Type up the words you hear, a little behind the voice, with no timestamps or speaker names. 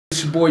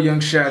your boy Young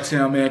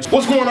Chi-Town, man.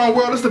 What's going on,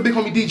 world? It's the big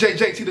homie DJ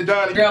JT the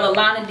Donnie. Girl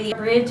Alana D.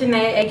 Bridge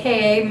Janae,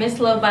 aka Miss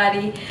Love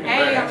Body.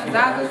 Hey, I'm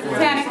Zaza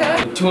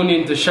Satanica. Tune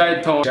in to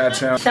Chi-Town.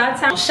 Chi-Town.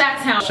 Chi-Town.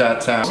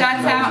 Chi-Town.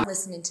 Chi-Town.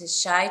 Listening to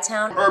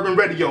Chi-Town Urban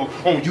Radio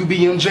on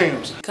UBM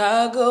Jams.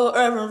 Chicago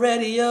Urban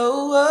Radio.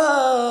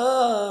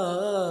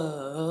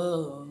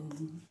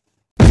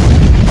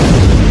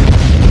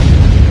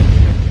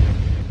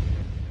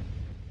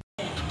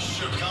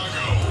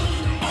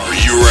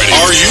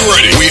 Are you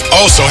ready? We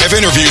also have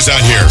interviews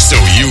on here, so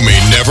you may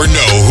never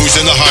know who's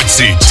in the hot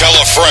seat. Tell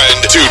a friend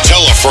to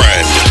tell a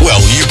friend. Well,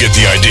 you get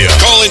the idea.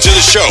 Call into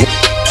the show.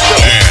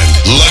 And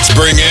let's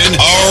bring in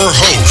our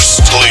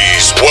host.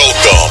 Please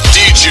welcome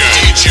DJ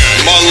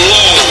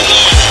Malone.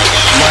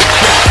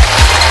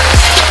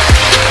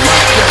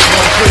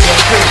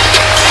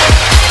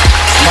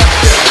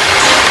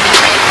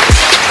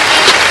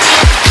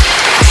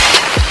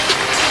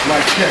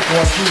 Mic check,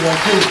 1 2 1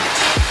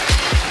 2.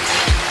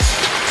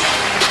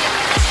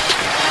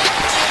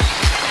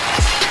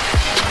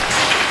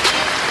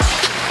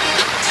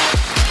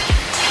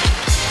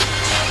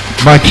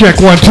 Mic check,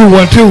 1 2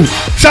 1 2.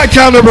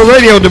 Chi-Town Urban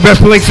Radio, the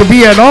best place to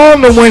be at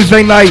on the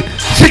Wednesday night.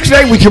 6 to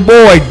 8 with your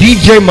boy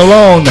DJ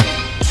Malone.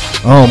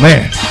 Oh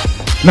man!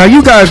 Now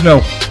you guys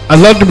know I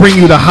love to bring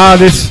you the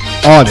hottest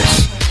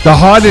artists, the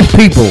hottest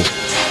people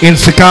in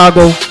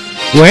Chicago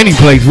or any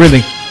place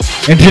really.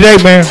 And today,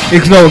 man,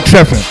 it's no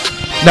exception.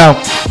 Now,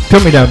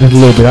 turn me down just a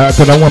little bit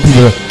because I want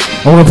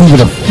people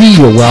to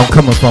feel where I'm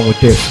coming from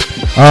with this.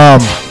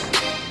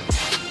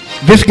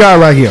 This guy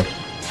right here.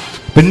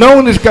 Been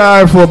knowing this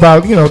guy for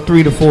about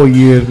 3 to 4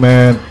 years,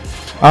 man.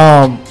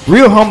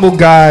 Real humble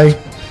guy.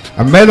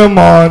 I met him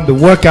on the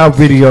workout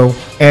video,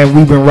 and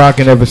we've been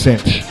rocking ever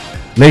since.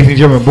 Ladies and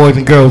gentlemen, boys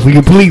and girls, will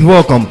you please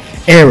welcome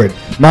Ehren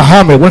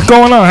Muhammad? What's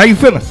going on? How you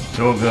feeling?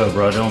 Doing good,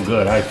 bro. Doing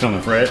good. How you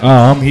feeling, Fred?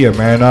 I'm here,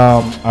 man.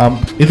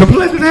 It's a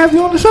pleasure to have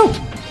you on the show.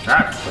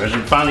 Alright, pleasure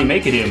to finally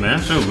make it here,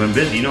 man. Sure, been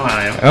busy. You know how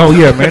I am. Oh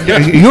yeah,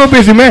 man. You're a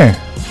busy man.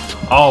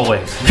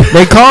 Always.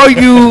 They call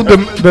you the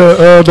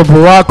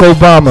Barack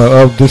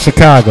Obama of the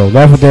Chicago.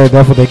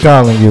 That's what they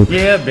calling you.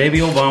 Yeah, baby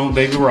Obama,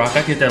 baby Rock.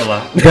 I get that a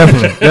lot.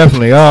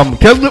 Definitely.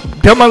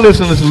 Tell my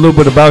listeners a little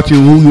bit about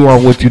you, who you are,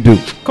 and what you do.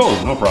 Cool,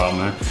 no problem,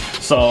 man.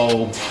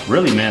 So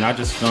really, man, I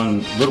just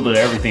done a little bit of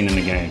everything in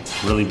the game.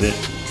 Really bit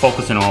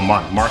focusing on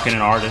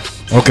marketing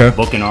artists,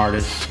 booking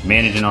artists,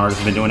 managing artists.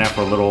 I've been doing that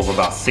for a little over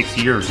about 6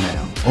 years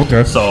now.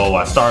 Okay. So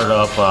I started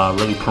up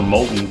really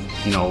promoting,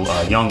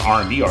 young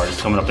R&B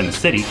artists coming up in the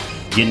city,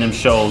 getting them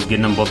shows,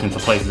 getting them booked into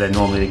places that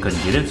normally they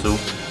couldn't get into.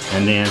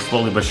 And then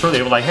slowly but surely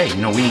they were like, hey,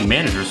 we need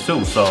managers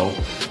too. So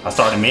I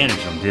started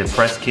managing them, did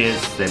press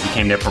kits, then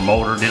became their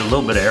promoter, did a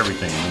little bit of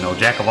everything.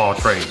 Jack of all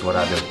trades, what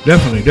I do.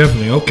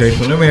 Definitely. Okay,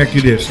 so let me ask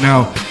you this.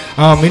 Now,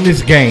 in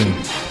this game,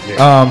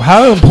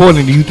 how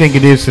important do you think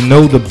it is to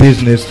know the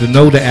business, to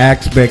know the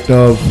aspect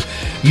of,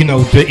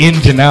 the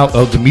ins and out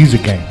of the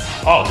music game?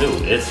 Oh,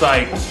 dude, it's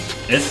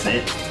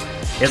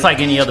like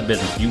any other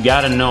business. You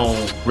gotta know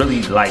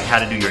really like how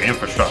to do your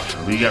infrastructure.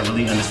 You gotta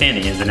really understand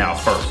the ins and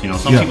outs first.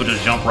 Some people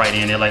just jump right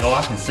in. They're like, oh,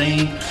 I can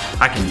sing,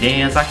 I can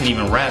dance, I can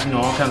even rap,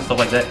 all kinds of stuff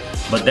like that.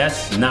 But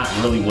that's not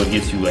really what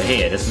gets you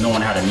ahead. It's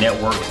knowing how to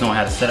network, it's knowing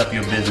how to set up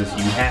your business.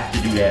 You have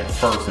to do that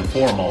first and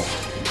foremost.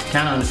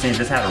 Kind of understand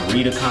just how to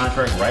read a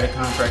contract, write a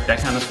contract, that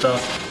kind of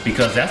stuff,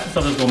 because that's the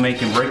stuff that's gonna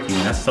make and break you,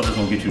 and that's the stuff that's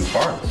gonna get you the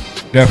farthest.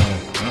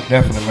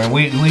 Definitely, man.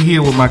 We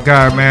here with my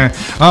guy, man.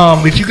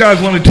 If you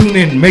guys want to tune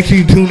in, make sure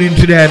you tune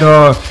into that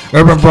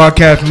Urban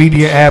Broadcast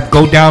Media app.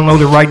 Go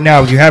download it right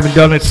now. If you haven't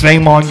done it,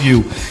 same on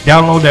you.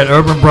 Download that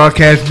Urban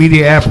Broadcast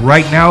Media app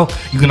right now.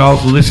 You can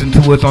also listen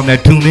to us on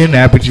that TuneIn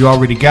app, but you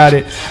already got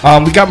it.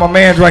 We got my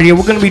man right here.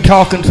 We're gonna be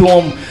talking to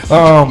him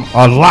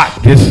a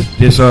lot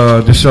this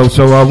show.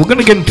 So we're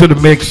gonna get into the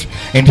mix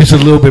in just a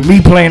little bit.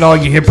 Me playing all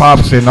your hip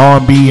hops and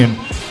R&B and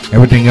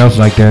everything else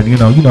like that. You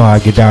know how I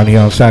get down here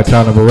on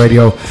Chi-Town Urban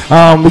Radio.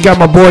 We got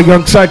my boy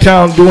Young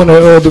Chi-Town doing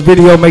the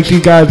video. Make sure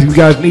if you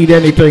guys need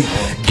anything,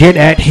 get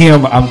at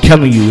him. I'm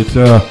telling you,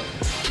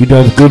 he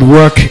does good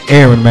work.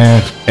 Ehren,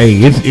 man,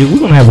 hey, we're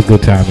gonna have a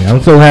good time, man.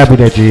 I'm so happy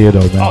that you're here,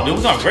 though, man. Oh, dude,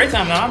 we're gonna have a great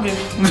time now. I'm here.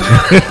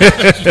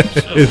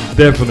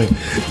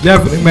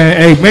 definitely, man.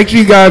 Hey, make sure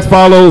you guys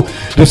follow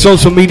the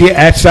social media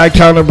at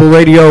Chi-Town Urban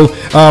Radio.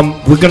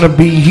 We're gonna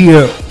be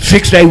here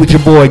 6 to 8 with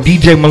your boy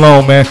DJ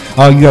Malone, man.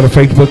 You got a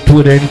Facebook,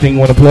 Twitter, anything you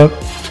want to plug?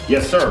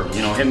 Yes, sir.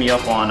 Hit me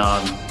up on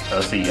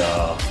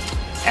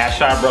Ash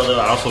Shy Brother.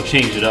 I also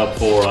changed it up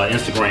for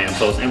Instagram,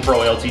 so it's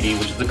Impro Ltd,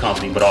 which is the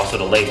company, but also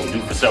the label, Do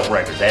For Self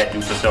Records, at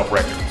Do For Self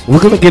Records. We're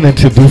gonna get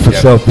into Do For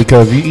Self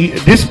because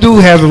this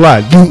dude has a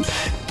lot.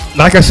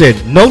 Like I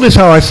said, notice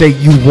how I say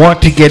you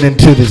want to get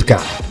into this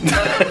guy.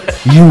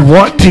 You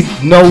want to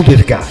know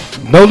this guy.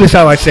 Notice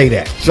how I say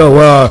that. So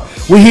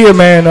we're here,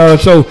 man.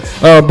 So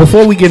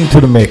before we get into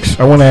the mix,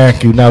 I want to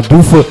ask you now.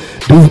 Do for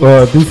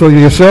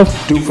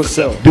yourself. Do for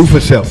self. Do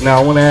for self. Now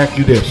I want to ask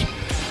you this.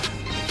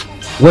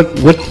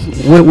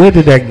 Where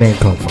did that name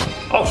come from?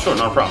 Oh, sure,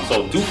 no problem.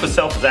 So Do For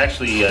Self is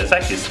actually a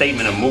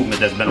statement of movement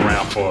that's been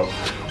around for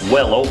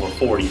well over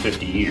 40,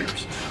 50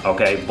 years.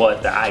 Okay,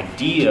 but the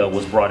idea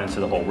was brought into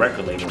the whole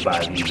record label by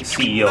the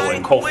CEO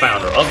and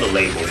co-founder of the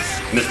label,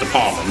 Mr.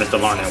 Palmer, Mr.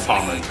 Larnell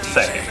Palmer II.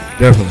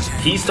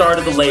 Definitely. He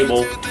started the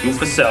label, Do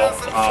For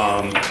Self,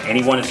 and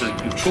he wanted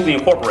to truly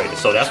incorporate it.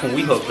 So that's when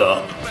we hooked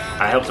up.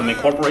 I helped him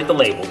incorporate the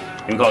label,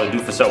 and we call it Do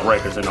For Self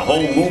Records. And the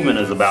whole movement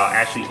is about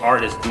actually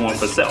artists doing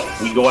for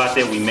self. We go out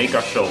there, we make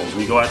our shows.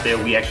 We go out there,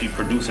 we actually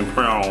produce and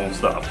print our own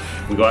stuff.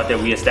 We go out there,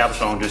 we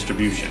establish our own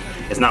distribution.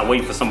 It's not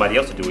waiting for somebody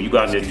else to do it. You go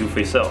out there and do it for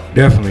yourself.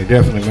 Definitely,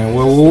 man.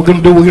 Well, what we're going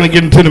to do, we're going to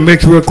get into the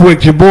mix real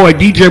quick. Your boy,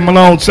 DJ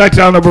Malone,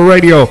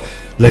 chitownurbanradio.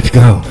 Let's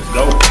go. Let's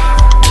go.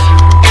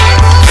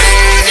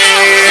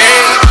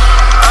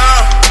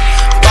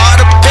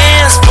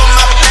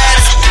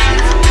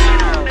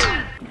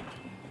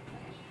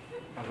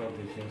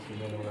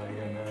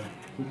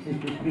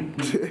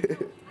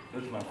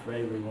 That's my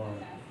favorite one.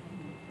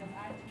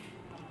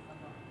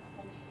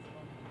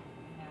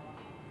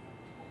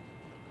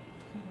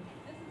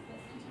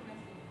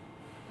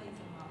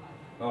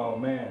 Oh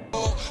man.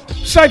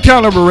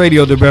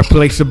 chitownurbanradio, the best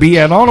place to be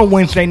at on a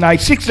Wednesday night,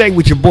 6 to 8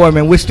 with your boy,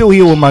 man. We're still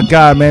here with my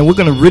guy, man. We're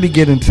gonna really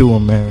get into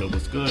him, man. It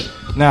was good.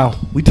 Now,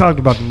 we talked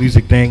about the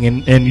music thing,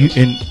 and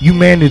you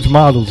manage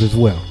models as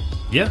well.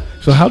 Yeah.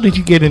 So how did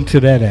you get into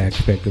that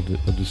aspect of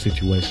the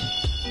situation?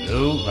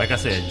 Dude, like I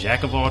said,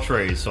 jack of all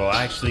trades. So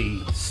I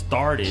actually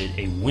started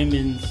a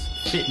women's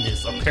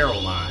fitness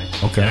apparel line.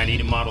 Okay. And I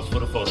needed models for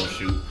the photo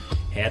shoot.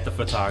 Had the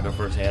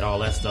photographers, had all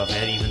that stuff,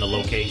 had even the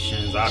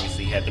locations,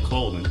 obviously had the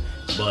clothing,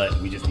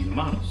 but we just needed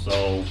models.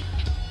 So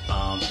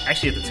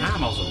actually at the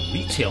time I was a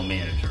retail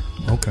manager.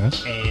 Okay.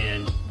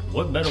 And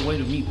what better way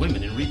to meet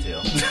women in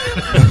retail?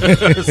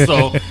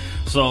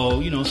 So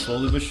you know,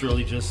 slowly but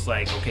surely, just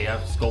like, okay, I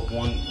scoped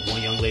one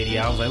young lady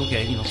out. I was like,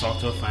 okay, you know, talk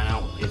to her, find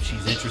out if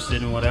she's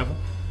interested in whatever.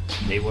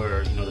 They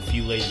were, you know, the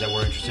few ladies that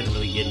were interested in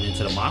really getting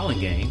into the modeling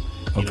game.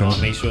 You know,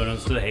 I made sure they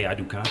understood, hey, I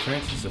do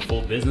contracts. It's a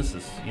full business.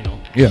 It's, you know,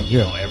 you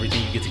know,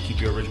 everything. You get to keep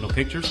your original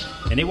pictures.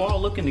 And they were all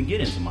looking to get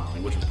into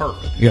modeling, which was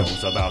perfect. You know,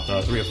 it's about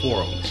 3 or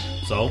 4 of them.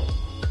 So,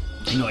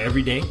 you know,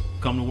 every day,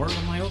 come to work,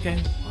 I'm like,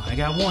 okay, well, I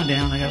got one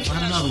down. I got to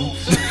find another one.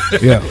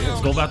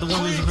 Let's go about the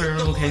women's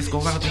apparel. Okay, let's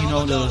go about the, you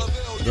know,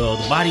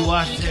 the body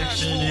wash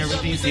section and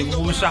everything. See if a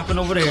woman's shopping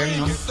over there, you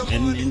know.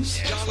 And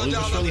slowly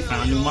but surely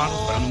found new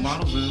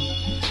models, and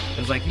it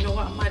was like, you know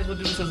what, I might as well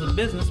do this as a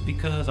business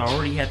because I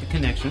already had the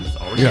connections,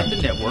 already had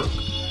the network.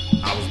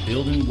 I was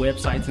building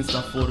websites and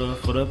stuff for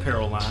the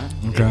apparel line.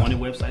 They wanted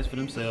websites for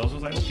themselves. I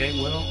was like,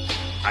 okay, well,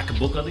 I could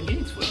book other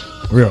gigs for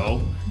you.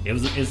 So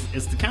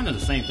it's the kind of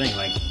the same thing.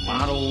 Like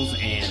models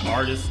and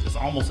artists, it's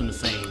almost in the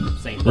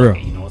same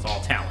bucket. You know, it's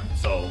all talent.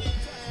 So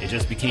it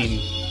just became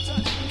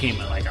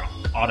like an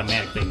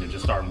automatic thing to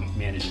just start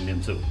managing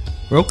them too.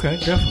 Okay,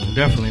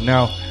 definitely.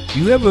 Now, do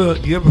you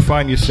ever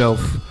find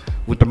yourself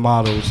with the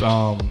models?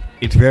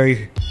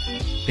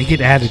 They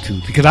get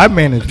attitudes because I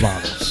manage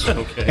models,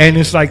 and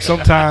it's like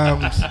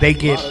sometimes they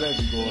get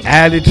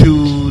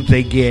attitudes.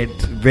 They get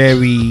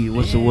very,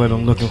 what's the word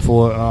I'm looking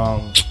for?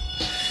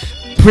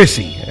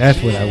 Prissy.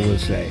 That's what I would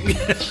say.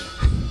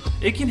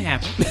 It can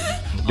happen.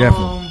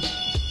 Definitely.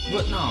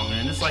 But no,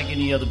 man, it's like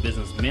any other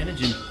business.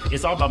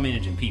 It's all about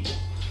managing people.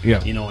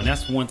 Yeah. You know, and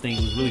that's one thing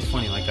that was really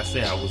funny. Like I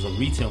said, I was a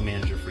retail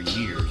manager for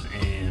years,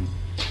 and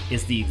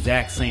it's the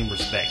exact same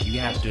respect. You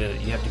have to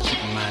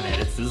keep in mind that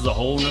this is a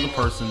whole other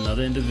person,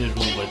 another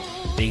individual, but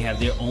they have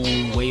their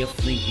own way of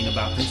thinking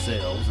about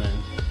themselves.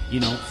 And you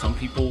know, some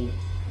people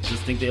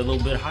just think they're a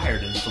little bit higher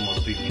than some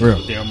other people. You know,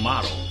 if they're a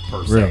model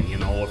per se, you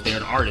know, or if they're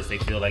an artist, they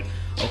feel like,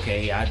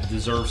 okay, I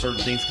deserve certain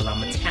things because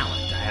I'm a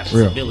talent. I have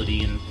this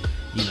ability, and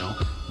you know.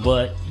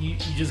 But you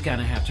just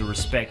kind of have to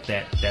respect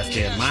that that's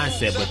their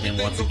mindset. But then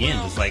once again,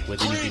 just like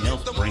with anything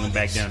else, bring them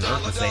back down to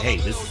earth and say, hey,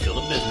 this is still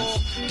a business.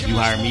 You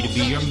hired me to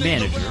be your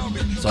manager,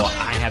 so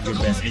I have your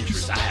best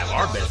interests. I have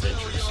our best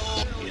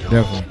interests. You know?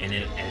 Definitely. And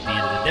at the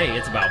end of the day,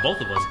 it's about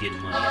both of us getting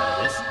money out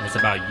of this. And it's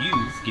about you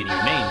getting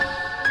your name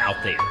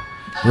out there.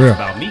 It's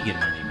about me getting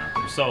my name out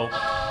there. So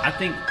I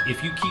think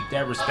if you keep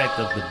that respect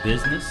of the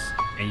business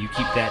and you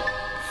keep that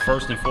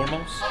first and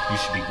foremost, you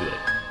should be good.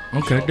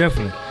 Okay,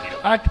 definitely.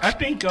 I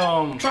think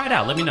try it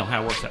out. Let me know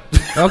how it works out.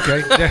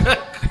 Okay.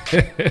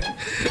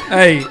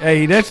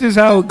 hey, that's just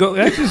how it goes.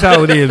 That's just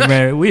how it is,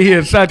 man. We here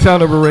at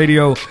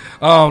chitownurbanradio.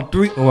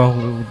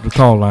 The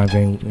call lines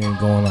ain't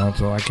going on,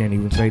 so I can't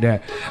even say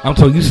that. I'm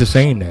so used to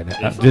saying that.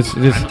 This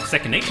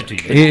second nature to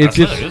you. It's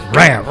just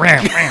ram.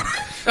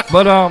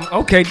 But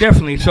okay,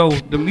 definitely. So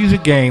the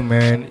music game,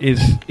 man,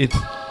 it's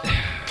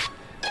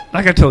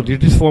like I told you,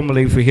 this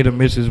formulated for hit or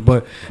misses.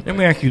 But let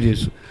me ask you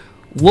this: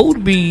 what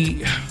would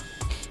be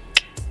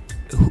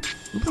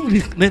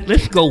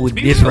Let's go with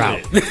this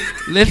route.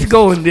 Let's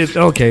go in this.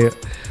 Okay,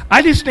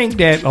 I just think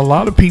that a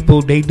lot of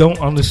people, they don't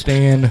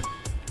understand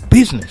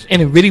business,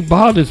 and it really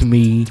bothers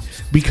me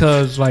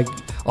because, like,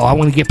 oh, I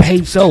want to get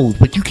paid souls,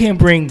 but you can't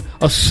bring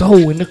a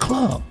soul in the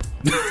club.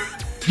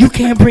 You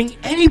can't bring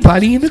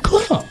anybody in the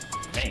club.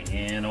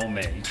 Man, oh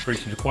man, you're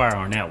preaching to the choir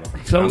on that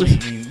one. So,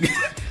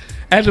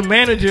 as a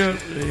manager,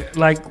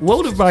 like,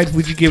 what advice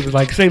would you give?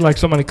 Like, say, like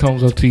somebody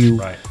comes up to you.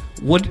 Right.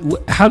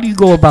 How do you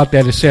go about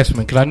that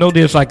assessment? Because I know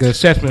there's like an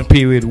assessment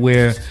period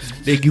where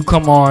you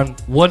come on.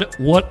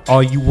 What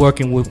are you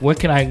working with? What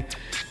can I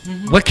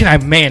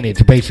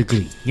manage?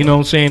 Basically, you know what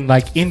I'm saying?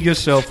 Like in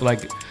yourself,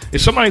 like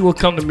if somebody will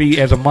come to me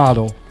as a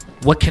model,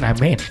 what can I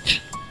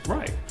manage?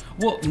 Right.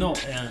 Well, no.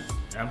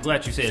 I'm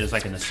glad you said it's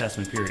like an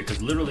assessment period,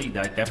 because literally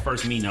that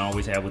first meeting I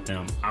always have with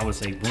them, I would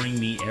say, bring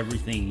me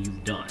everything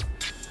you've done.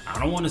 I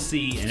don't want to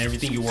see and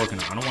everything you're working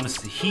on. I don't want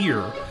to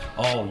hear,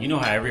 oh, you know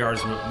how every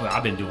artist, well,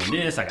 I've been doing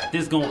this, I got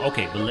this going.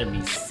 Okay, but let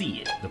me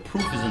see it. The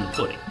proof is in the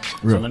pudding.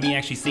 Real. So let me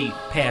actually see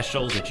past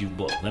shows that you've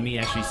booked. Let me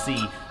actually see,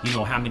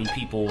 how many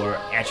people are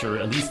at your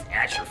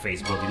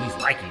Facebook, at least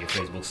liking your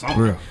Facebook, something.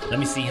 Real. Let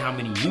me see how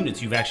many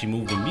units you've actually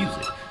moved in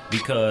music.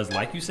 Because,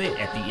 like you said,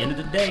 at the end of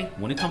the day,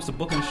 when it comes to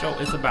booking a show,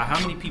 it's about how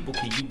many people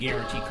can you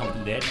guarantee come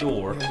through that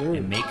door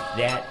and make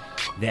that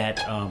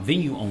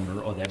venue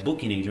owner or that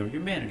booking agent or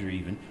your manager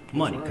even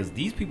money. Because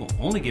these people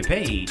only get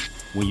paid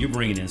when you're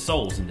bringing in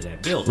souls into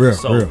that building.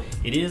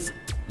 It is,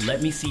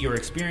 let me see your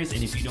experience,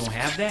 and if you don't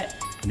have that,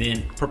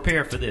 then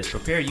prepare for this.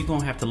 You're going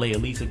to have to lay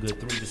at least a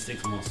good 3 to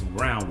 6 months of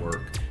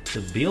groundwork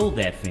to build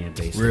that fan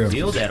base, to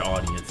build that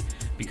audience.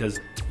 Because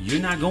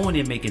you're not going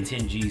in making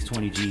 10 G's,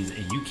 20 G's,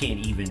 and you can't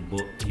even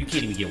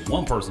get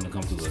one person to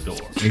come through the door.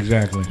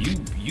 Exactly.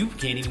 You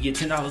can't even get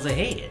 $10 a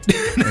head.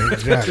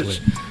 Exactly.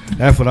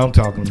 That's what I'm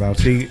talking about.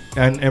 See,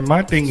 and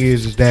my thing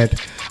is that,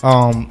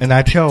 and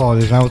I tell all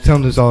this, and I was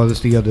telling all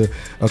this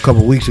a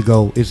couple weeks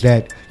ago, is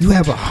that you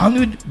have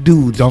 100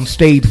 dudes on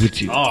stage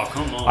with you. Oh,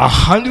 come on.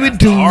 100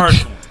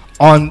 dudes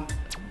on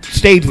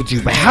stage with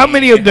you. But how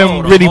many of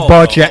them really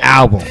bought your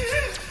album?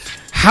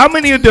 How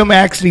many of them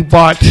actually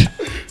bought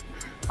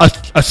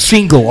a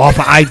single off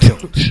of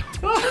iTunes?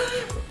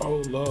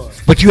 Oh Lord!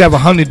 But you have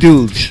 100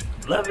 dudes,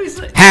 let me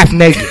say, half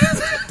naked.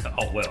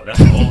 Oh well, that's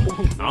all. I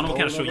don't know what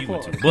kind of show you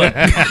went to,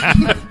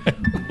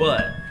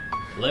 but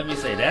let me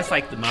say that's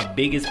like my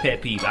biggest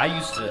pet peeve. I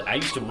used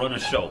to run a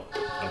show.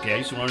 Okay, I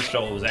used to run a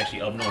show. It was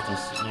actually up north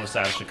on north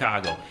side of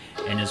Chicago,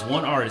 and this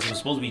one artist, it was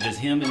supposed to be just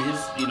him and his,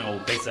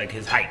 basically like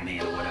his hype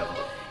man or whatever.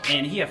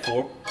 And he had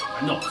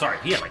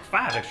he had like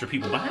 5 extra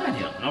people behind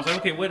him. And I was like,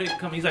 okay, where did it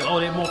come? He's like, oh,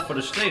 they're more for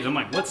the stage. I'm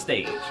like, what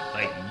stage?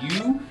 Like,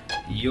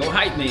 your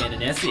hype man,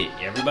 and that's it.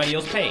 Everybody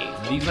else pays.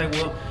 And he's like,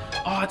 well,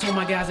 I told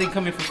my guys they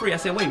come in for free. I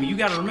said, wait a minute, you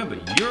got to remember,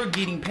 you're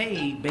getting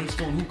paid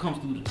based on who comes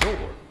through the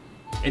door.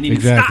 And then he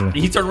stopped. And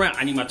he turned around,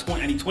 I need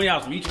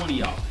 $20 from each one of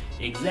y'all.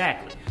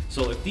 Exactly.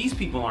 So if these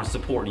people aren't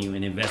supporting you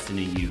and investing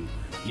in you,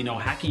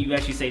 how can you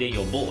actually say they're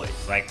your boys?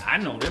 Like, I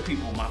know there are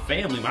people, my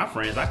family, my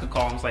friends, I could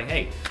call them and say,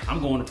 hey, I'm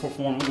going to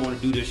perform, I'm going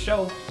to do this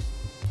show.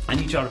 I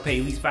need y'all to pay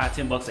at least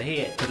 $5-10 a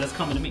head, because that's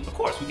coming to me. Of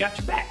course, we got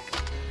your back.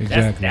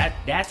 Exactly.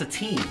 That's a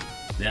team.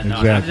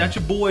 Not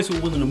your boys who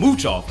are willing to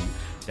mooch off you.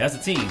 That's a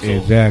team. So,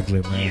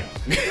 exactly, man.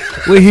 Yeah.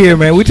 We're here,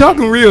 man. We're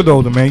talking real,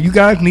 though, man. You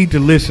guys need to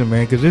listen,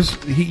 man, because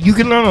you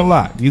can learn a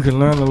lot. You can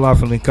learn a lot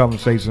from the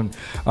conversation.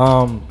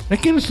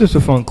 Again, it's just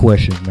a fun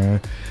question, man.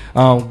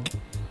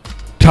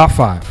 Top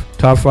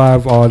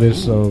five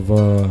artists of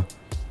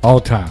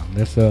all time.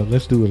 Let's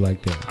do it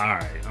like that. All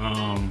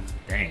right.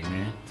 Dang,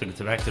 man. Took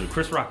it back to the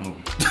Chris Rock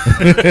movie.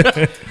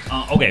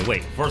 Okay,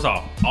 wait. First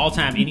off, all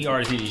time, any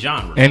artist, any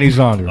genre. Any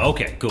genre.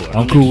 Okay, cool.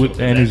 I'm cool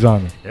with any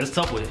genre. That's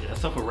tough with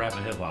rap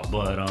and hip hop,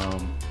 but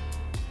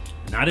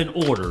not in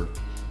order.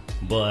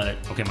 But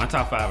okay, my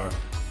top 5 are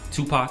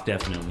Tupac,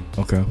 definitely.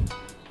 Okay.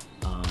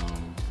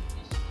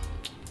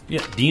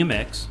 Yeah,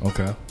 DMX.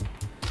 Okay.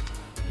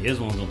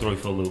 Here's one gonna throw you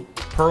for a loop.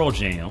 Pearl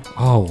Jam.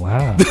 Oh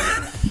wow.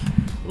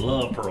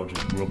 Love Pearl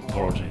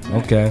Jam.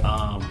 Okay.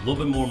 A little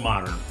bit more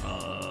modern.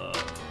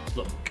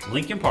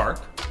 Linkin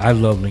Park. I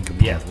love Linkin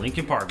Park. Yes,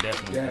 Linkin Park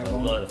definitely. I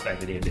love the fact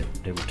that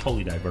they were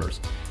totally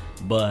diverse.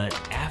 But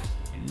my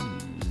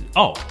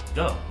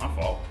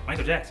fault.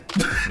 Michael Jackson.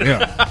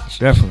 Yeah,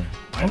 definitely.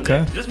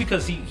 Okay. Just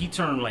because he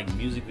turned like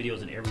music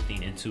videos and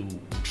everything into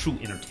true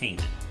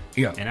entertainment.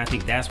 Yeah. And I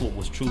think that's what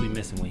was truly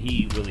missing when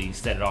he really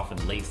set it off in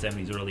the late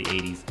 70s, early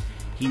 80s.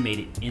 He made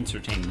it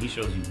entertaining. He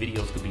shows you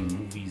videos could be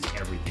movies,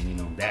 everything.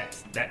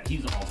 That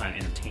he's an all-time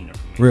entertainer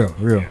for me.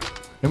 Real. Yeah.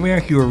 Let me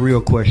ask you a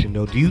real question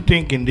though. Do you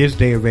think in this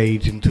day of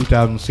age, in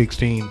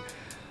 2016,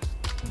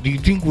 do you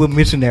think we're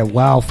missing that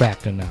wow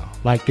factor now?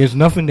 Like, there's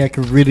nothing that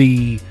can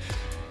really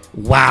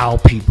wow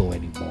people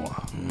anymore.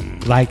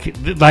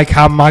 Like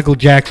how Michael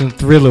Jackson's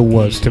Thriller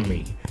was to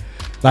me.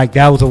 Like,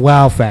 that was a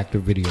wow factor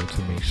video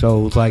to me.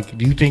 So it's like,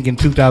 do you think in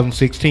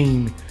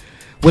 2016,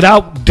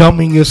 without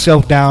dumbing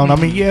yourself down, I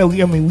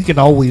mean, we can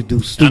always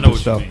do stupid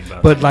stuff,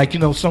 but like,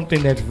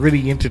 something that's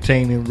really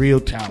entertaining, real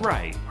talent.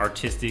 Right.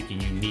 Artistic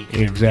and unique.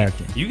 And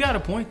exactly. Everything. You got a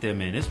point there,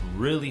 man. It's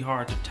really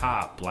hard to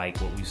top like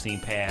what we've seen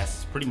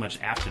past pretty much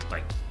after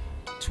like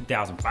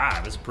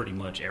 2005. It's pretty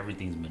much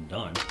everything's been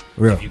done.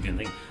 Real. If you can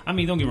think. I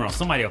mean, don't get me wrong.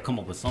 Somebody will come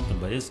up with something,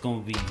 but it's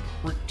going to be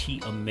pretty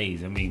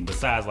amazing. I mean,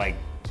 besides like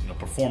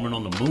performing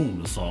on the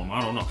moon or something. I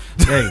don't know.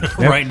 Hey,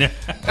 right now,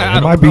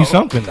 it might be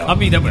something though. I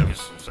mean, you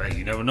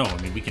never know.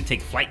 I mean, we can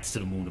take flights to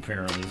the moon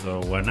apparently, so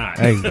why not?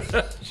 Hey,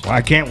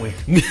 why can't we?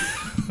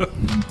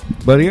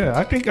 But yeah,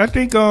 I think I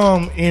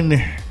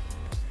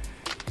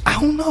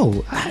don't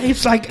know.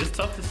 It's like it's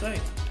tough to say.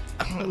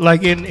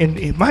 Like,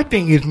 and my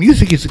thing is,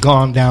 music has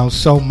gone down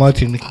so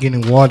much and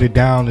getting watered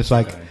down. It's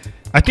like,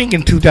 I think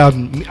in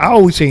 2000, I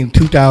always say in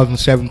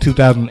 2007,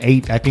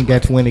 2008, I think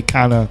that's when it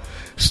kind of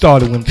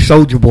started, when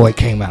Soulja Boy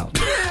came out.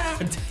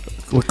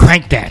 Well,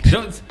 Crank That.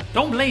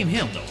 Don't blame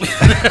him, though.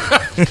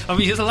 I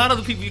mean, there's a lot of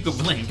other people you could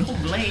blame.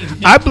 Don't blame him.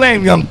 I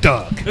blame Young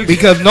Thug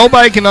because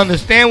nobody can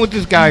understand what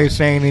this guy is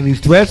saying, and he's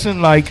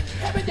dressing like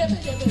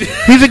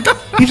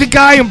he's a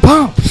guy in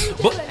pumps.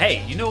 But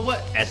hey, you know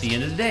what? At the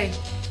end of the day,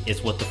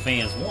 it's what the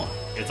fans want.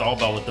 It's all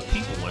about what the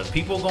people want. If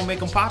people are gonna make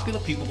them popular,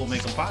 people gonna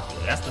make them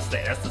popular. That's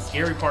the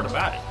scary part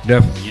about it.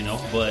 Definitely. You know,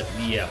 but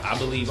yeah, I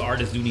believe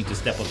artists do need to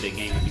step up their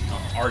game and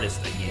become artists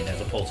again,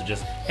 as opposed to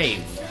just, hey,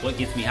 what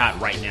gets me hot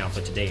right now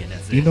for today, and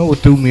that's it. You know what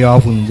threw me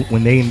off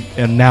when they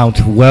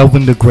announced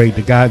Welvin the Great,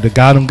 the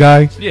Gotham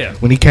guy? Yeah.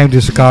 When he came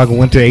to Chicago,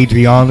 went to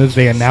Adriana's,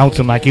 they announced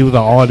him like he was an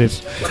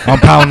artist on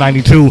Pound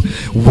 92.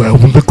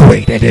 Welvin the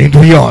Great at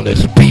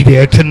Adriana's, be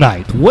there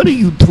tonight. What are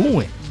you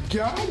doing?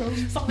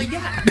 It's all you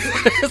got.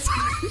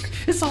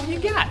 It's all you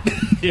got.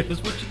 It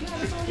was what you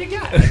got. It's all you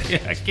got.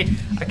 I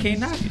can't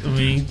knock it. I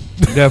mean,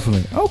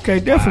 definitely. Okay,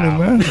 definitely,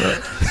 man.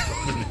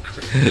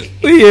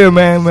 We here,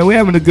 man. We're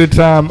having a good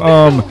time.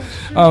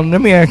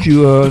 Let me ask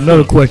you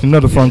another question,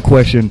 another fun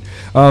question.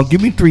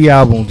 Give me 3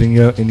 albums in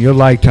your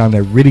lifetime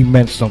that really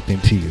meant something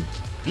to you.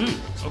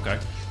 Okay.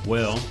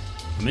 Well,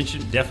 I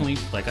mentioned definitely,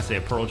 like I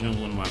said, Pearl Jam is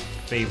one of my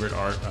favorite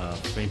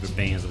favorite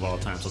bands of all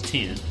time. So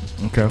 10.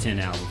 Okay. 10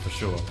 album for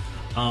sure.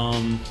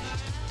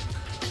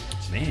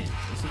 Man,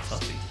 it's a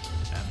toughie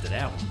after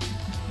that one.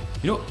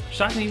 You know,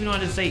 shocking, even though I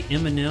didn't say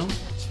Eminem,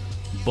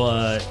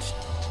 but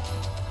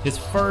his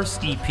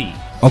first EP.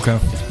 Okay.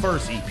 His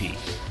first EP.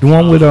 The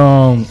one with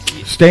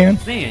Stan?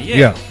 Stan,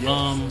 yeah.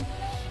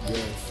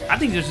 I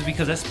think this is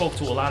because that spoke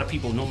to a lot of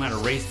people, no matter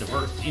race,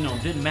 diverse, you know,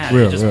 didn't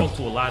matter. It just spoke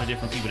to a lot of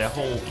different people, that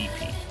whole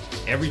EP.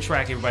 Every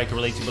track everybody could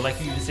relate to, but like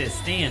you even said,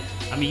 Stan,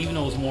 I mean, even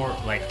though it was more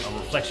like a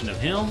reflection of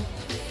him,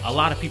 a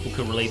lot of people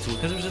could relate to it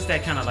because it was just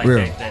that kind of like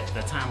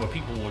that time where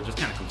people were just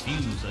kind of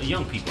confused,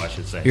 young people, I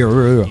should say.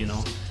 Yeah. You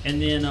know,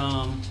 and then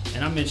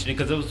and I mentioned it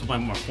because it was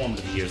my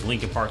formative years.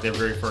 Linkin Park, their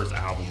very first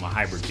album, A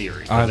Hybrid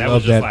Theory. I that love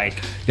was just that.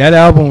 Like that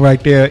album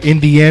right there. In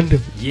the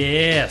end.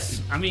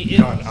 Yes, I mean,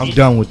 I'm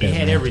done with that. It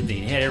had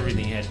everything. It had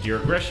everything. It had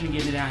your aggression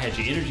getting it out, had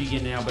your energy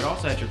getting it out, but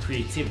also had your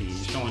creativity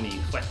and showing the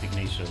eclectic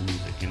nature of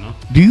music. You know.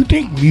 Do you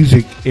think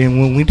music, and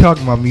when we talk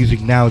about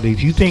music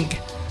nowadays, you think?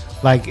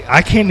 Like,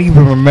 I can't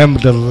even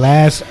remember the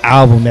last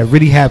album that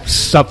really had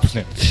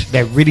substance,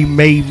 that really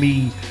made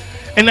me.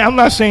 And I'm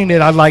not saying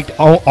that I liked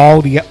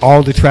all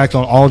the tracks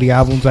on all the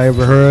albums I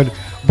ever heard,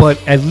 but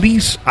at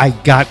least I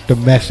got the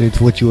message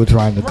what you were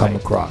trying to come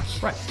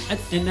across. Right,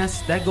 and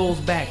that goes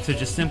back to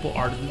just simple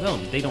artist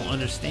development. They don't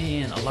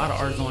understand. A lot of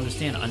artists don't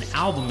understand. An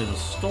album is a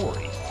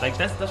story. Like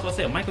that's what I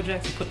said. Michael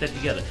Jackson put that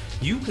together.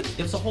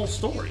 It was a whole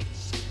story.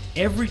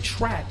 Every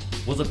track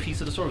was a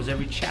piece of the story. It was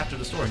every chapter of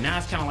the story. Now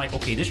it's kind of like,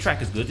 okay, this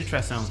track is good. This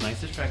track sounds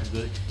nice. This track is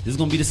good. This is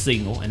gonna be the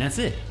signal, and that's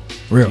it.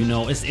 Real. You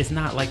know, it's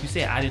not like you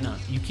said.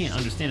 You can't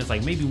understand. It's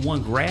like maybe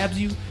one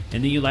grabs you,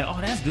 and then you're like, oh,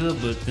 that's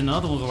good, but then the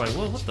other ones are like,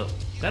 well, what the?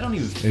 That don't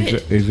even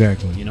fit.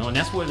 Exactly. You know, and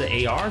that's where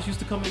the ARs used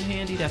to come in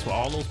handy. That's where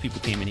all those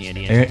people came in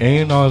handy.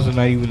 A&Rs are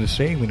not even the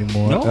same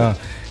anymore. No.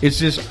 It's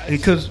just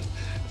because.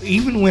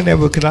 Even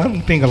whenever, because I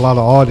don't think a lot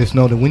of artists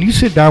know that when you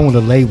sit down with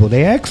a label,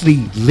 they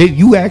actually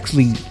you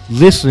actually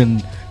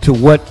listen to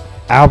what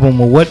album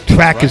or what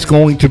track is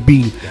going to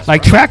be.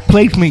 Like track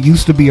placement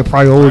used to be a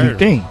priority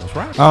thing. That's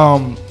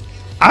right.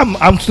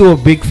 I'm still a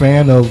big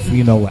fan of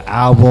an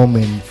album,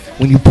 and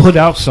when you put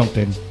out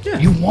something,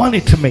 you want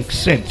it to make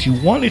sense.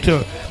 You want it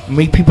to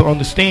make people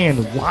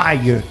understand why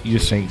you're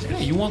saying this. Yeah,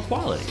 you want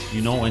quality,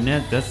 and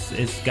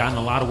it's gotten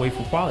a lot away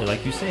from quality.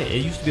 Like you said,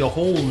 it used to be a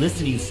whole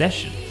listening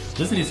session.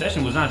 Listening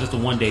session was not just a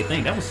one-day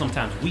thing. That was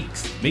sometimes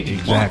weeks, maybe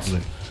months.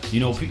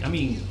 I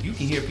mean, you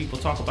can hear people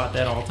talk about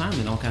that all the time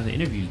in all kinds of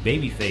interviews.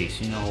 Babyface,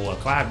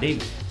 Clive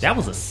Davis. That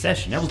was a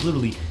session. That was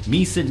literally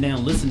me sitting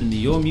down listening to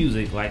your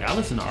music. Like, I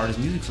listen to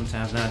artists' music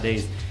sometimes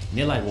nowadays, and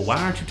they're like, well,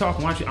 why aren't you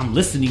talking? I'm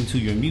listening to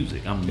your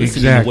music. I'm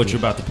listening to what you're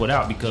about to put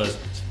out because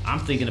I'm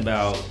thinking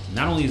about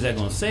not only is that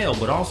going to sell,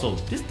 but also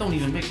this don't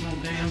even make no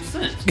damn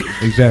sense.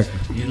 Exactly.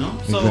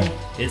 So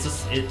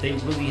they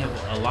really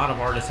have, a lot of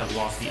artists have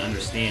lost the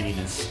understanding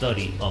and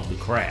study of the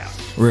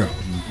craft. Real.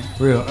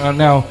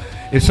 Now,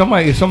 if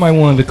somebody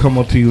wanted to come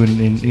up to you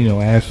and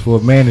ask for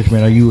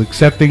management, are you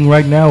accepting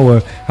right now,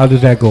 or how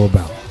does that go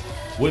about?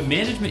 With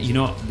management,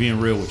 being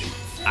real with you,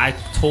 I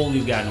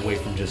totally gotten away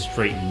from just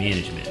straight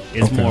management.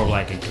 It's more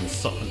like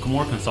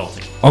more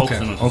consulting.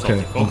 Focusing on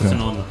consulting. Focusing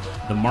on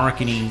the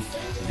marketing,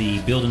 the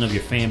building of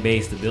your fan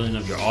base, the building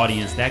of your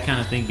audience, that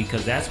kind of thing,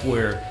 because that's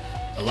where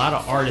a lot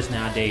of artists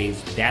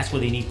nowadays, that's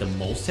where they need the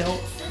most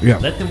help. Yeah.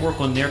 Let them work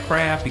on their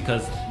craft,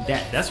 because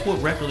that's what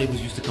record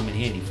labels used to come in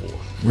handy for.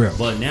 Yeah.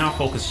 But now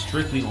focus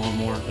strictly on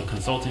more the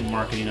consulting,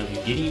 marketing of you,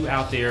 getting you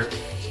out there,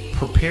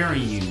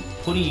 preparing you,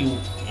 putting you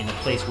in a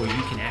place where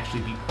you can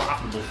actually be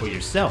profitable for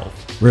yourself.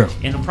 Yeah.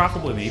 In a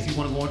profitable way. If you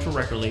want to go into a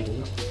record label,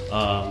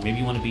 maybe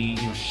you want to be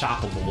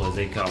shoppable as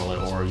they call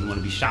it, or you want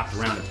to be shopped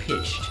around and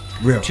pitched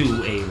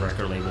to a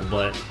record label.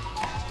 But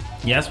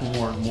yeah, that's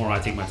more I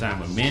take my time.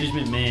 But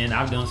management, man,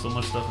 I've done so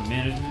much stuff in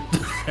management.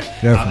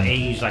 I've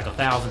aged like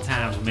 1,000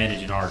 times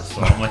managing artists,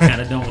 so I'm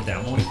kind of done with that.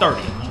 I'm only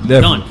 30. I'm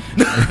done.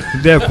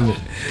 Definitely.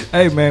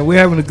 Hey, man, we're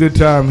having a good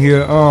time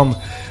here.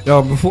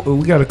 Before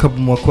we got a couple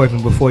more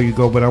questions before you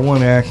go, but I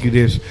want to ask you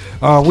this: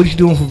 what are you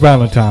doing for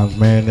Valentine's,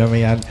 man? I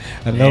mean,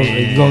 I know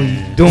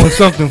you're doing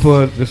something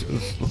for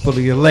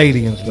your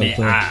lady and stuff. Man,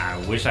 so.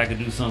 I wish I could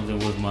do something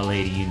with my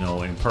lady,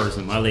 in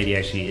person. My lady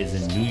actually is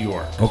in New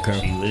York. Okay.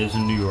 She lives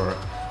in New York.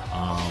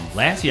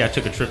 Last year I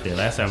took a trip there.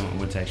 Last time I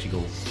went to actually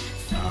go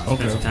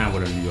spend some time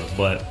with her in New York.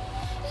 But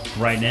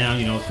right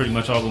now, pretty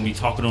much all gonna be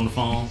talking on the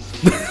phone.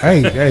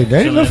 Hey, there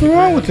ain't nothing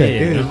wrong with that.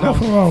 There's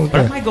nothing wrong with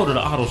that. But I might go to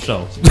the auto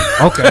show.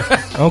 Okay.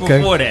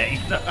 Before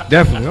that.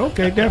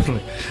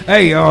 Definitely.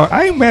 Hey,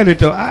 I ain't mad at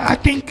though. I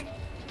think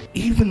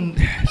even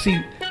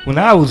when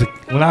I was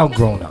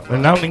growing up,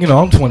 and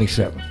I'm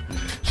 27.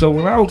 So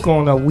when I was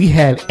growing up, we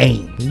had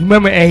AIM. You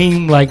remember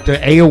AIM, like the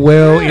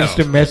AOL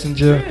Instant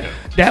Messenger? Yeah.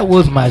 That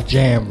was my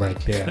jam right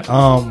there.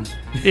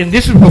 And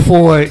this is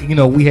before,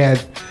 we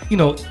had,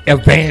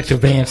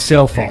 advanced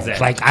cell phones.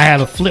 Exactly. Like I had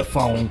a flip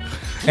phone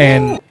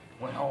and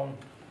went home.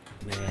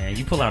 Man,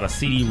 you pull out a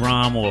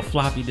CD-ROM or a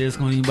floppy disk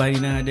on anybody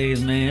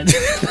nowadays, man.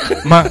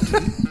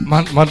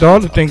 my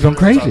daughter thinks I'm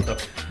crazy.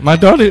 My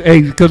daughter,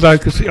 because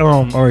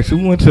all right, so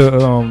we went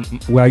to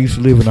where I used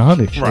to live in the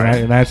Hundreds, right?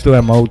 And I still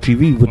have my old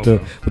TV with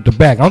the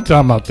back. I'm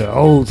talking about the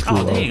old school.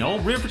 Oh, dang,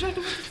 old rear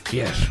projector?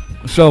 Yes.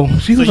 So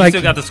she was you like,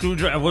 still got the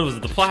screwdriver? What was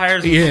it? The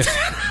pliers? Yes.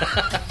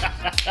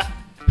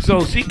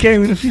 So she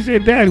came in and she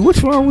said, "Daddy,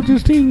 what's wrong with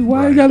this TV?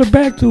 Why you got a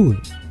back to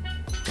it?"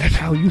 That's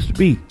how it used to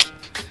be.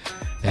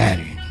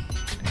 Daddy,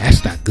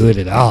 that's not good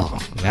at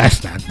all.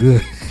 That's not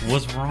good.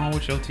 What's wrong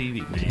with your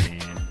TV, man?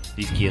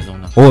 These kids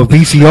don't know. Or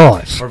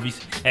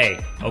VCRs. Hey,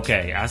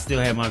 okay. I still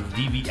had my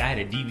DVD. I had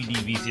a DVD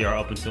VCR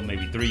up until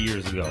maybe 3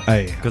 years ago.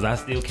 Hey, because I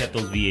still kept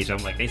those VHS.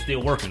 I'm like, they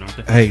still working, aren't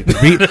they?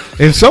 Hey,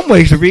 in some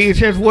ways, the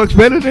VHS works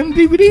better than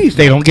DVDs.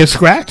 They don't get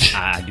scratched.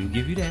 I do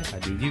give you that.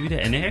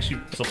 And they actually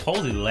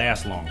supposedly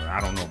last longer.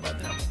 I don't know about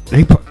that.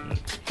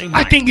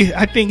 I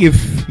think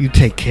if you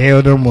take care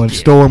of them or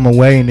store them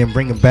away and then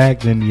bring them back,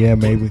 then yeah,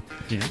 maybe.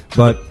 Yeah.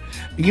 But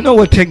you know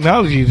what?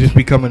 Technology is just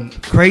becoming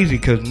crazy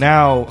because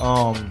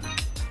now.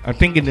 I'm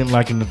thinking in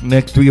the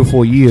next 3 or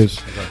 4 years,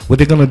 what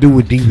they're gonna do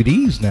with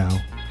DVDs now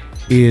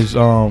is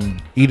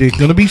either it's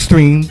gonna be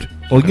streamed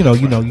or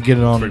you get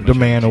it on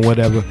demand or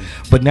whatever.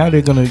 But now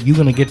you're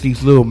gonna get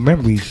these little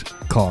memories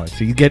cards.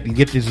 So you get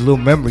this little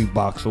memory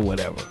box or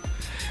whatever,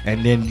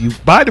 and then you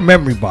buy the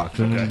memory box,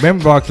 and the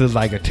memory box is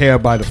like a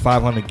terabyte of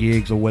 500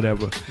 gigs or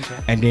whatever,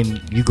 and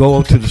then you go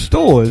up to the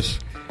stores.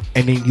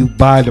 And then you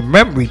buy the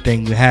memory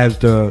thing that has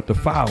the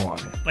file on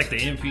it. Like the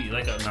MP,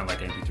 not like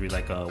MP3,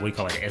 like what do you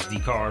call it, an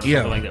SD card or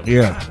something like that.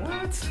 Yeah. God,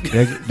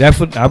 what? That's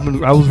what I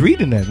was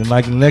reading that. And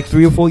in the next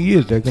 3 or 4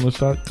 years, they're going to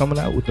start coming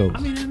out with those.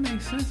 I mean, that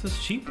makes sense.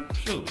 It's cheaper.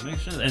 Shoot, it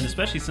makes sense. And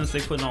especially since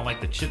they're putting on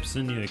the chips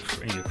in your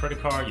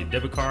credit card, your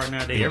debit card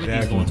nowadays. Exactly.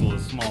 Everything's going to a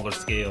smaller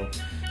scale.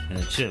 And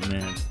a chip,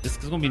 man, it's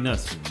gonna be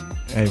nuts.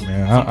 Hey,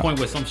 man, some point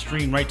where some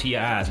stream right to your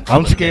eyes.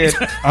 I'm scared.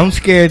 I'm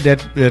scared that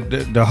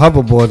the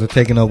hoverboards are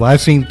taking over. I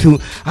seen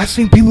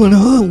people in the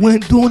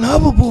hood doing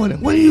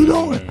hoverboarding. What are you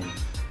doing?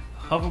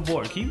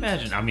 Hoverboard? Can you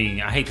imagine? I mean,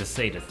 I hate to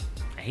say this.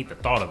 I hate the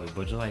thought of it,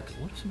 but you're like,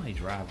 what if somebody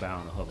drive by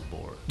on a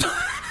hoverboard?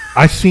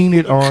 I seen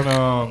it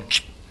on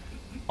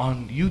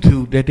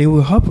YouTube that they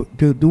were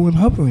doing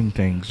hovering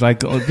things.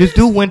 Like this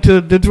dude went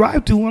to the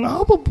drive-thru on a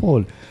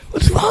hoverboard.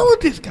 What's wrong with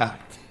this guy?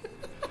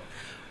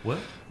 Well,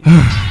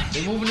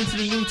 they're moving into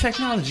the new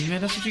technology,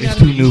 man. That's what you got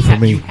to do. It's too new for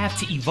me. You have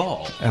to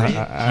evolve. Right?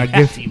 I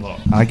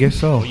guess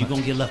so. Or you're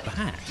going to get left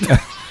behind.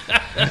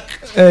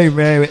 Hey,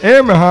 man.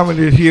 Ehren Muhammad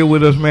is here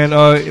with us, man.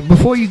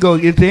 Before you go,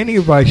 is there any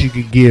advice you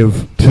could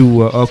give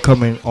to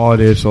upcoming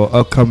artists or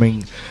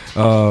upcoming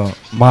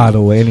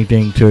model or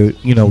anything to,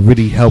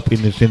 really help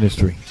in this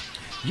industry?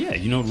 Yeah,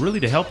 really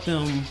to help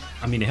them.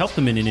 I mean, to help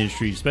them in an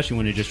industry, especially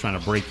when they're just trying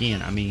to break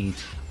in. I mean,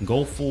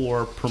 go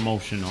for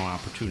promotional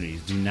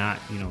opportunities. Do not,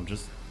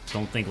 just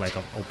don't think like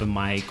an open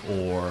mic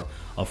or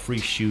a free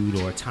shoot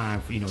or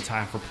time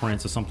for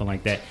prints or something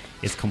like that.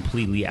 It's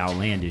completely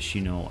outlandish.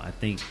 I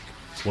think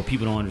what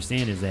people don't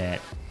understand is that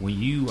when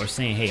you are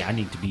saying, hey, I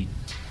need to be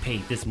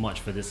paid this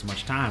much for this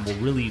much time, well,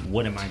 really,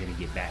 what am I going to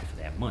get back for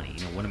that money?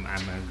 Am I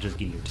just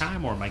getting your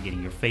time, or am I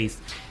getting your face,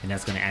 and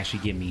that's going to actually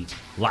give me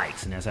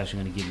likes, and that's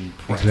actually going to give me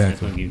press, and that's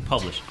going to give me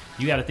published.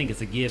 You got to think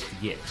it's a give to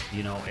get,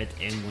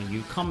 and when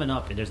you're coming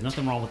up, and there's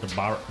nothing wrong with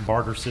the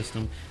barter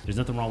system, there's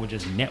nothing wrong with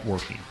just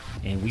networking,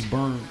 and we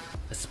burn,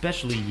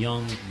 especially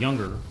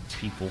younger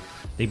people,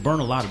 they burn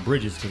a lot of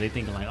bridges because they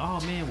thinking like, oh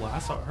man, well,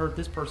 heard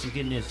this person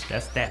getting this,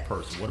 that's that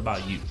person. What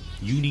about you?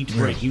 You need to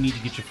break. You need to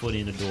get your foot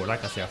in the door.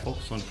 Like I said, I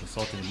focus on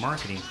consulting and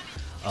marketing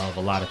of a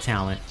lot of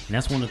talent, and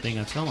that's one of the things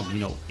I tell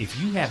them. If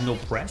you have no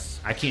press,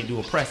 I can't do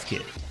a press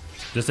kit.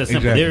 Just as simple.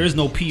 Exactly. There is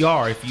no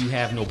PR if you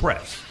have no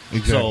press.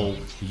 Exactly. So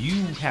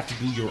you have to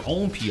do your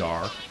own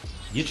PR.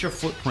 Get your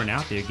footprint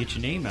out there. Get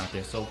your name out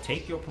there. So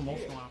take your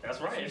promotional out. That's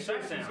right. It's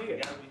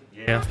here.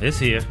 Yeah, it's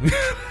here.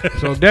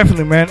 So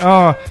definitely, man.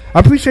 I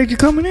appreciate you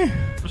coming in.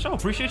 For sure.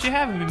 Appreciate you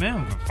having me,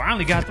 man.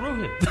 Finally got through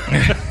here.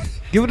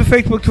 Give it the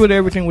Facebook, Twitter,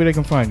 everything where they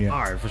can find you.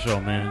 All right, for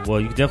sure, man. Well,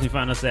 you can definitely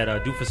find us at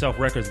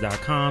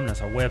doforselfrecords.com.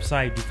 That's our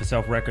website. Do for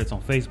Self Records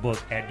on Facebook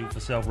at Do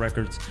for Self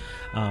Records.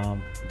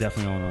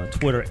 Definitely on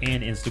Twitter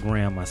and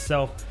Instagram.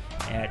 Myself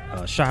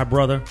at Shy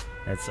Brother.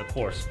 That's, of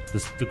course,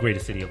 the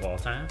greatest city of all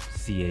time,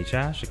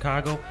 CHI,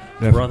 Chicago,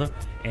 Definitely. Brother.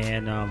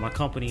 And my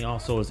company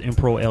also is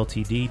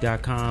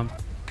improltd.com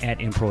at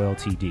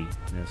improltd.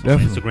 That's on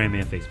Instagram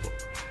and Facebook.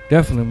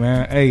 Definitely,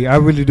 man. Hey, I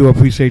really do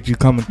appreciate you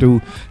coming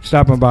through,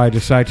 stopping by the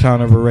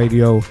Chi-Town Urban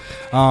Radio.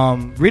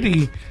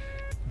 Really,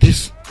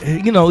 just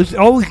it's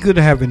always good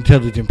to have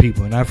intelligent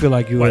people, and I feel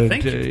like you. Well,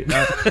 thank you.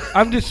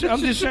 I'm just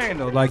saying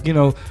though, like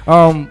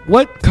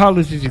what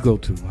college did you go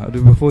to?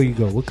 Before you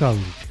go, what college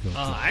did you go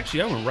to?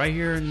 Actually, I went right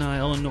here in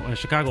Illinois,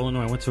 Chicago,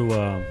 Illinois. I went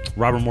to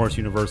Robert Morris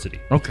University.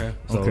 Okay.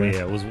 So okay.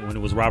 yeah, it was when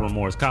it was Robert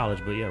Morris College,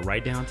 but yeah,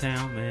 right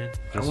downtown, man.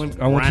 Just I went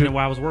grinding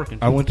while I was working.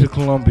 I went to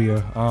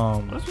Columbia.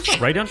 That's what's up,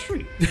 right down the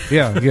street.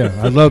 yeah,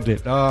 I loved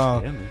it.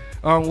 Yeah,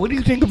 man. What do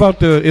you think about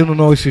the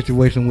Illinois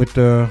situation with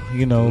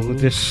with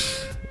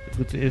this?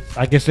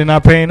 I guess they're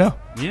not paying up.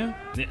 Yeah,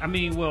 I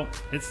mean, well,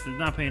 it's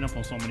not paying up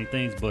on so many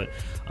things, but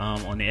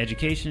on the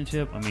education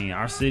tip, I mean,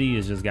 our city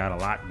has just got a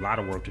lot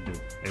of work to do.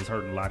 It's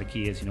hurting a lot of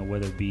kids,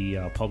 whether it be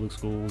public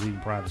schools, even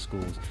private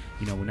schools.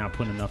 We're not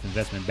putting enough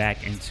investment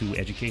back into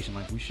education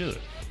like we should.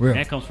 Really?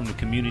 That comes from the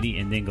community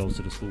and then goes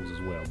to the schools as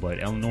well. But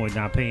Illinois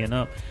not paying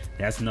up,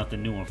 that's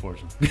nothing new,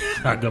 unfortunately.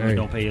 Our government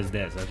don't pay his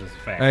debts. That's just a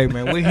fact. Hey,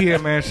 man, we're here,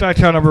 man.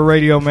 Chi-Town Urban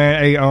Radio,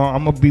 man. Hey,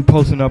 I'm gonna be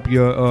posting up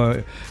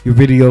your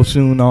video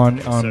soon on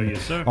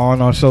Yes, sir.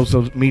 on our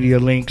social media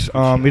links.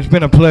 It's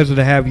been a pleasure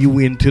to have you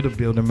into the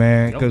building,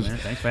 man. Because,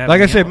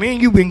 like I said, me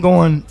and you been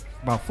going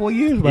about 4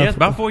 years. Yes,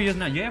 about 4 years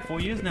now. Yeah,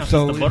 4 years now.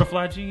 So since the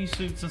butterfly jeans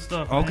suits and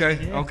stuff.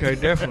 Okay, Yeah. okay,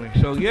 definitely.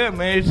 So yeah,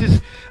 man, it's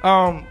just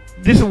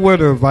this is a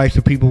word of advice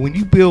to people. When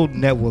you build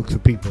networks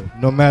of people,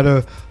 no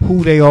matter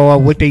who they are,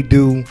 what they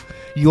do,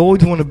 you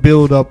always want to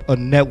build up a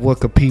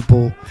network of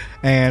people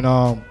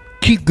and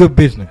keep good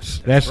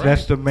business.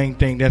 That's the main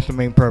thing. That's the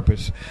main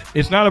purpose.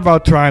 It's not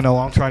about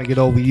I'm trying to get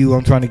over you.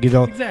 I'm trying to get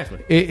over.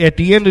 Exactly. At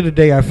the end of the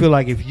day, I feel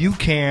like if you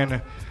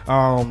can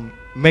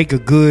make a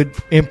good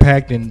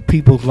impact in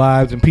people's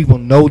lives and people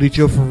know that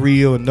you're for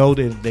real and know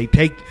that they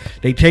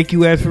take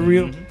you as for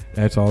real,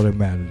 that's all that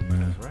matters,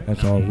 man.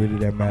 That's all really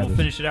that matters. We'll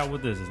finish it out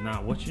with this. It's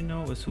not what you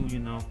know, it's who you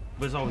know.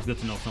 But it's always good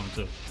to know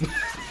something too.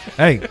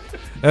 Hey,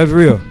 that's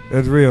real.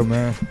 That's real,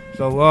 man.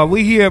 So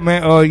we here,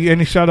 man.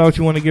 Any shout outs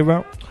you want to give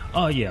out?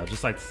 Yeah, I'd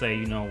just like to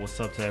say, what's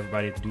up to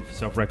everybody at the Do for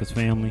Self Records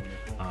family.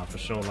 For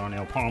sure,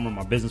 Larnell Palmer,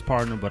 my business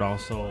partner, but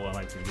also I'd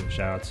like to give a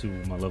shout out to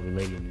my lovely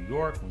lady in New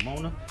York,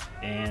 Ramona.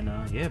 And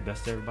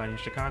best to everybody in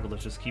Chicago.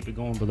 Let's just keep it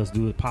going, but let's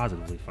do it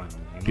positively finally.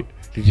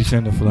 Did you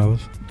send her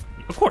flowers?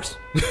 Of course.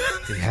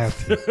 You have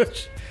to.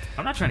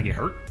 I'm not trying to get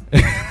hurt.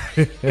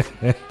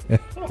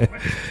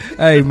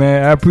 Hey,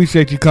 man, I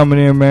appreciate you coming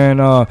in, man.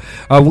 We're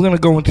going to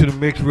go into the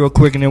mix real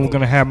quick, and then we're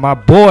going to have my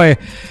boy.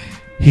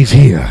 He's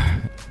here.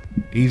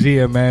 He's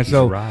here, man.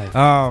 So,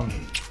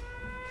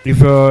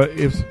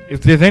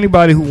 if there's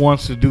anybody who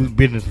wants to do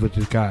business with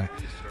this guy,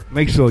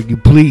 make sure you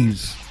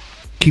please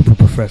keep it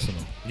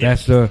professional.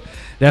 Yes.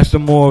 That's the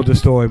moral of the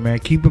story, man.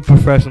 Keep it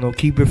professional,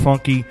 keep it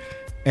funky,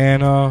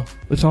 and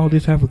let's all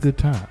just have a good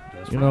time.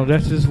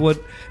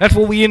 That's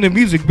what we in the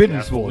music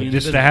business for,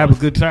 just to have a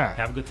good time.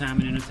 Have a good time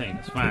and entertain.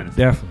 It's fine.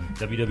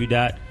 Definitely.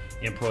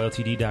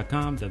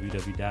 www.improltd.com,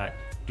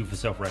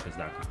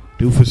 www.doforselfrecords.com.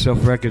 Do for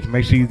Self Records.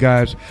 Make sure you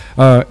guys,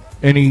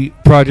 any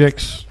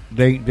projects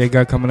they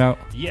got coming out?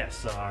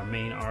 Yes, our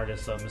main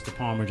artist, Mr.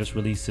 Palmer, just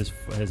released his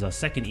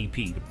second EP,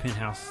 the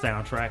Penthouse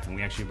soundtrack, and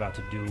we're actually about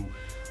to do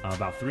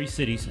about 3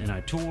 cities in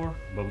our tour.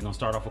 But we're gonna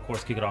start off, of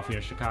course, kick it off here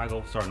in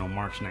Chicago, starting on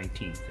March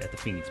 19th at the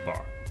Phoenix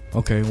Bar.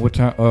 Okay, what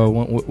time?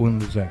 When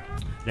was that?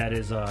 That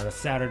is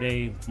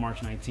Saturday, March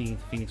 19th.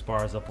 Phoenix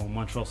Bar is up on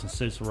Montrose and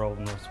Cicero,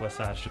 northwest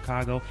side of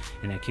Chicago,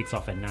 and that kicks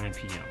off at 9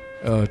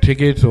 p.m.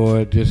 Tickets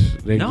or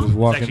just just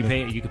walk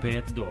in? You can pay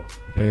at the door.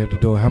 Pay at the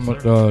door. How much?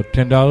 $10?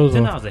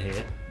 $10 a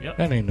head. Yep.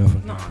 That ain't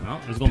nothing. No.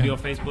 It's gonna be on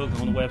Facebook,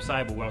 on the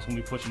website, but we're also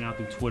gonna be pushing out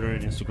through Twitter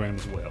and Instagram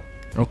as well.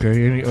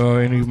 Okay.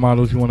 Any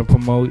models you want to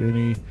promote?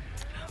 Any?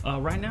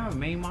 Right now, the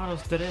main model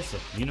is Teresa.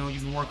 You've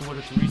been working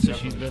with her, Teresa.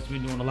 She's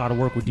been doing a lot of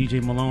work with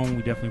DJ Malone.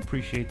 We definitely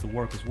appreciate the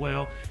work as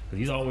well, because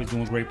he's always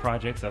doing great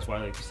projects. That's why,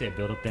 like you said,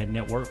 build up that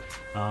network.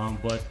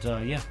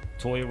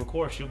 Toya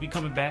Record, she'll be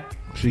coming back.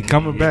 She's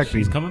coming back.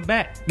 She's coming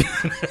back.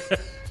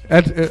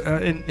 That's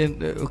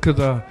because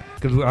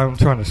I'm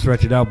trying to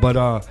stretch it out,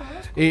 but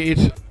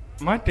it's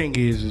my thing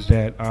is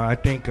that I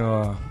think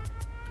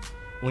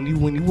when you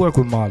work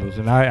with models,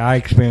 and I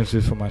experience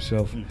this for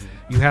myself,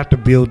 you have to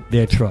build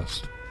their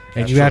trust.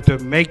 And you have to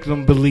make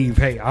them believe,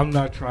 hey, I'm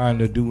not trying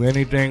to do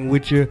anything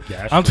with you.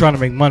 I'm trying to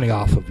make money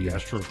off of you.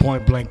 That's true.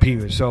 Point blank,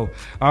 period. So,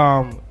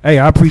 hey,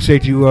 I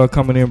appreciate you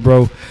coming in,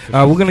 bro.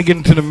 We're going to get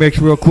into the mix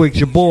real quick. It's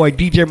your boy,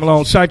 DJ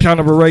Malone,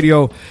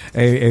 chitownurbanradio.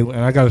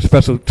 And I got a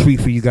special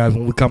treat for you guys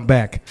when we come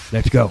back.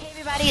 Let's go.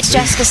 Hey everybody, it's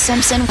Jessica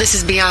Simpson. This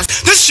is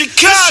Beyonce. This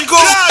Chicago.